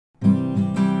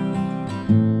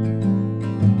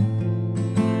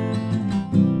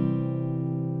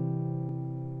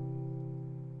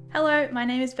my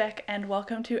name is Beck and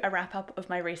welcome to a wrap up of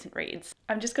my recent reads.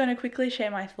 I'm just going to quickly share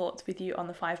my thoughts with you on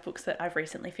the 5 books that I've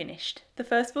recently finished. The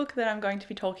first book that I'm going to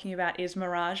be talking about is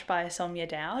Mirage by Somya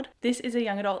Dowd. This is a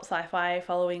young adult sci-fi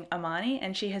following Amani,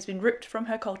 and she has been ripped from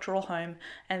her cultural home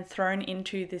and thrown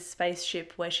into this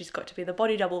spaceship where she's got to be the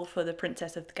body double for the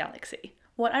Princess of the Galaxy.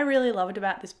 What I really loved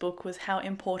about this book was how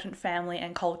important family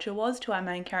and culture was to our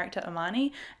main character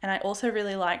Amani, and I also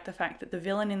really liked the fact that the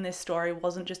villain in this story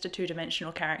wasn't just a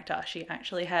two-dimensional character. She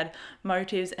actually had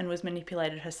motives and was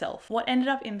manipulated herself. What ended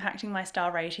up impacting my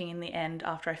star rating in the end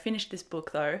after I finished this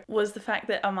book though was the fact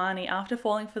that Amani, after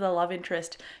falling for the love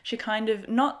interest, she kind of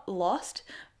not lost,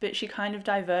 but she kind of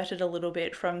diverted a little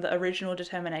bit from the original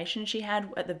determination she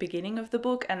had at the beginning of the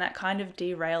book, and that kind of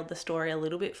derailed the story a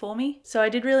little bit for me. So I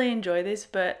did really enjoy this,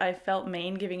 but I felt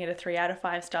mean giving it a 3 out of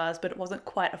 5 stars, but it wasn't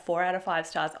quite a 4 out of 5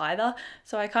 stars either,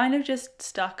 so I kind of just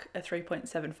stuck a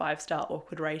 3.75 star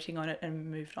awkward rating on it and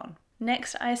moved on.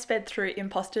 Next, I sped through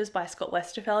Imposters by Scott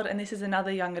Westerfeld, and this is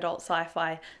another young adult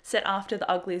sci-fi set after the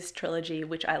Uglies trilogy,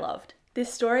 which I loved.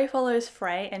 This story follows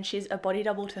Frey, and she's a body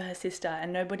double to her sister,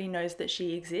 and nobody knows that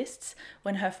she exists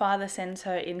when her father sends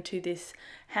her into this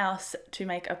house to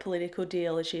make a political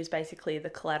deal, as she's basically the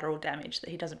collateral damage, that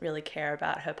he doesn't really care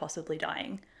about her possibly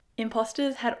dying.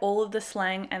 Imposters had all of the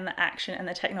slang and the action and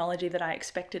the technology that I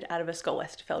expected out of a Scott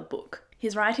Westerfeld book.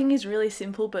 His writing is really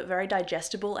simple but very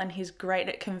digestible, and he's great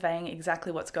at conveying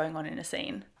exactly what's going on in a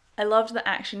scene. I loved the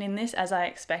action in this, as I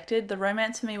expected. The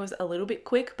romance for me was a little bit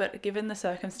quick, but given the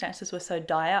circumstances were so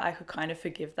dire, I could kind of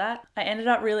forgive that. I ended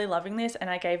up really loving this, and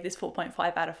I gave this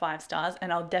 4.5 out of 5 stars,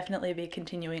 and I'll definitely be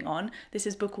continuing on. This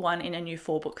is book 1 in a new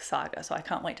 4-book saga, so I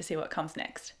can't wait to see what comes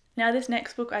next. Now, this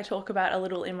next book I talk about a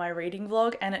little in my reading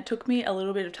vlog, and it took me a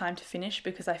little bit of time to finish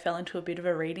because I fell into a bit of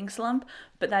a reading slump,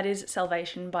 but that is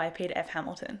Salvation by Peter F.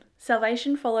 Hamilton.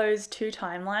 Salvation follows 2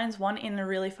 timelines, one in the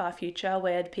really far future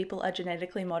where people are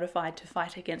genetically modified to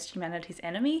fight against humanity's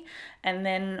enemy, and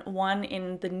then one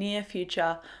in the near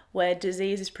future where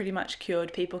disease is pretty much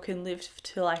cured, people can live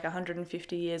to like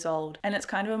 150 years old, and it's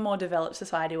kind of a more developed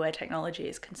society where technology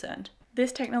is concerned.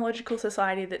 This technological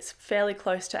society that's fairly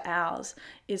close to ours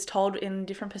is told in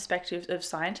different perspectives of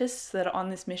scientists that are on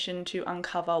this mission to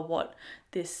uncover what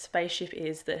this spaceship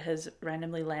is that has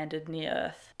randomly landed near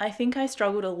Earth. I think I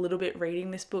struggled a little bit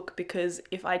reading this book because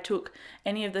if I took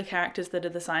any of the characters that are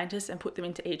the scientists and put them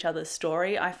into each other's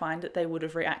story, I find that they would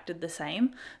have reacted the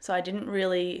same. So I didn't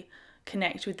really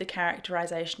connect with the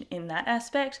characterization in that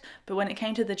aspect, but when it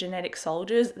came to the genetic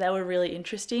soldiers, they were really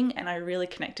interesting and I really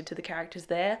connected to the characters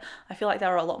there. I feel like they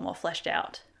were a lot more fleshed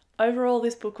out. Overall,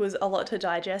 this book was a lot to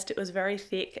digest. It was very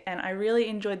thick and I really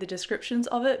enjoyed the descriptions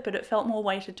of it, but it felt more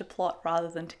weighted to plot rather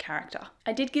than to character.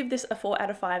 I did give this a 4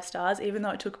 out of 5 stars, even though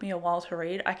it took me a while to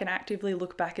read. I can actively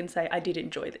look back and say I did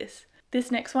enjoy this. This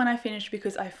next one I finished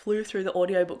because I flew through the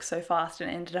audiobook so fast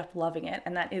and ended up loving it,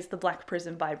 and that is The Black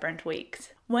Prism by Brent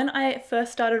Weeks. When I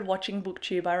first started watching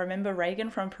BookTube, I remember Reagan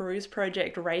from Peruse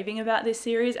Project raving about this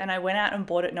series, and I went out and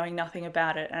bought it knowing nothing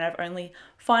about it, and I've only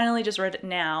finally just read it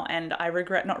now, and I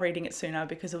regret not reading it sooner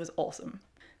because it was awesome.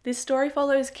 This story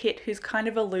follows Kit, who's kind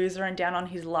of a loser and down on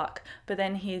his luck, but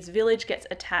then his village gets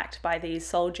attacked by these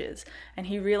soldiers, and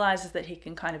he realizes that he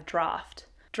can kind of draft.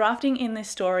 Drafting in this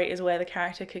story is where the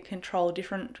character can control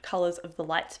different colours of the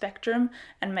light spectrum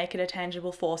and make it a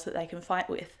tangible force that they can fight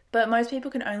with. But most people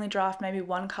can only draft maybe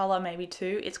 1 colour, maybe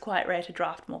 2. It's quite rare to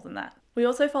draft more than that. We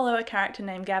also follow a character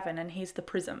named Gavin, and he's the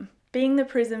prism. Being the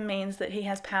prism means that he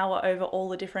has power over all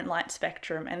the different light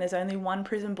spectrum, and there's only 1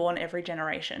 prism born every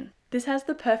generation. This has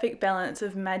the perfect balance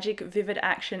of magic, vivid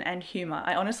action, and humour.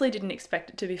 I honestly didn't expect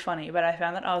it to be funny, but I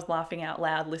found that I was laughing out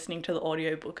loud listening to the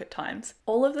audiobook at times.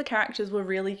 All of the characters were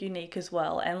really unique as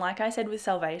well, and like I said with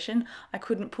Salvation, I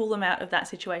couldn't pull them out of that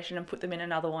situation and put them in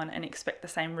another one and expect the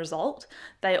same result.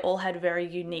 They all had very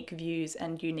unique views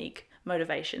and unique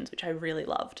motivations, which I really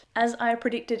loved. As I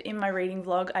predicted in my reading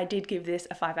vlog, I did give this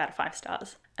a 5 out of 5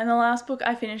 stars. And the last book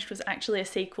I finished was actually a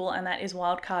sequel, and that is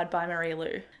Wildcard by Marie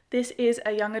Lu. This is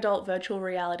a young adult virtual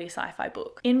reality sci-fi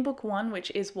book. In book 1,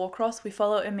 which is Warcross, we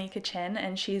follow Emika Chen,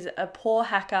 and she's a poor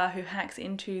hacker who hacks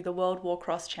into the World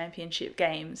Warcross Championship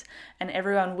games, and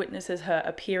everyone witnesses her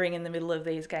appearing in the middle of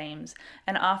these games.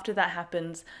 And after that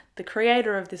happens, the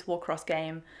creator of this Warcross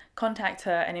game contacts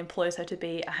her and employs her to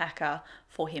be a hacker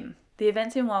for him. The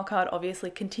events in Wildcard obviously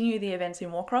continue the events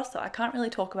in Warcross, so I can't really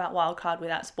talk about Wildcard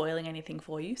without spoiling anything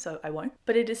for you, so I won't.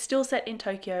 But it is still set in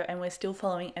Tokyo and we're still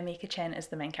following Amika Chen as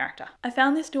the main character. I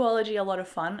found this duology a lot of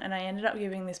fun and I ended up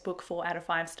giving this book 4 out of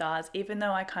 5 stars, even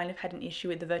though I kind of had an issue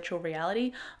with the virtual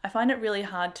reality. I find it really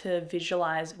hard to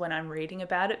visualize when I'm reading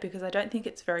about it because I don't think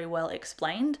it's very well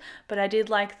explained, but I did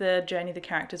like the journey the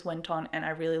characters went on and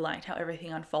I really liked how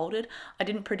everything unfolded. I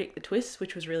didn't predict the twists,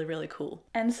 which was really, really cool.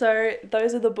 And so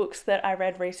those are the books that I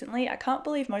read recently. I can't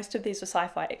believe most of these were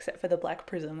sci-fi except for The Black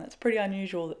Prism. That's pretty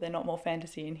unusual that they're not more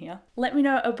fantasy in here. Let me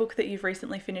know a book that you've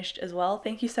recently finished as well.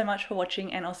 Thank you so much for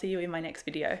watching and I'll see you in my next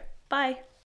video. Bye!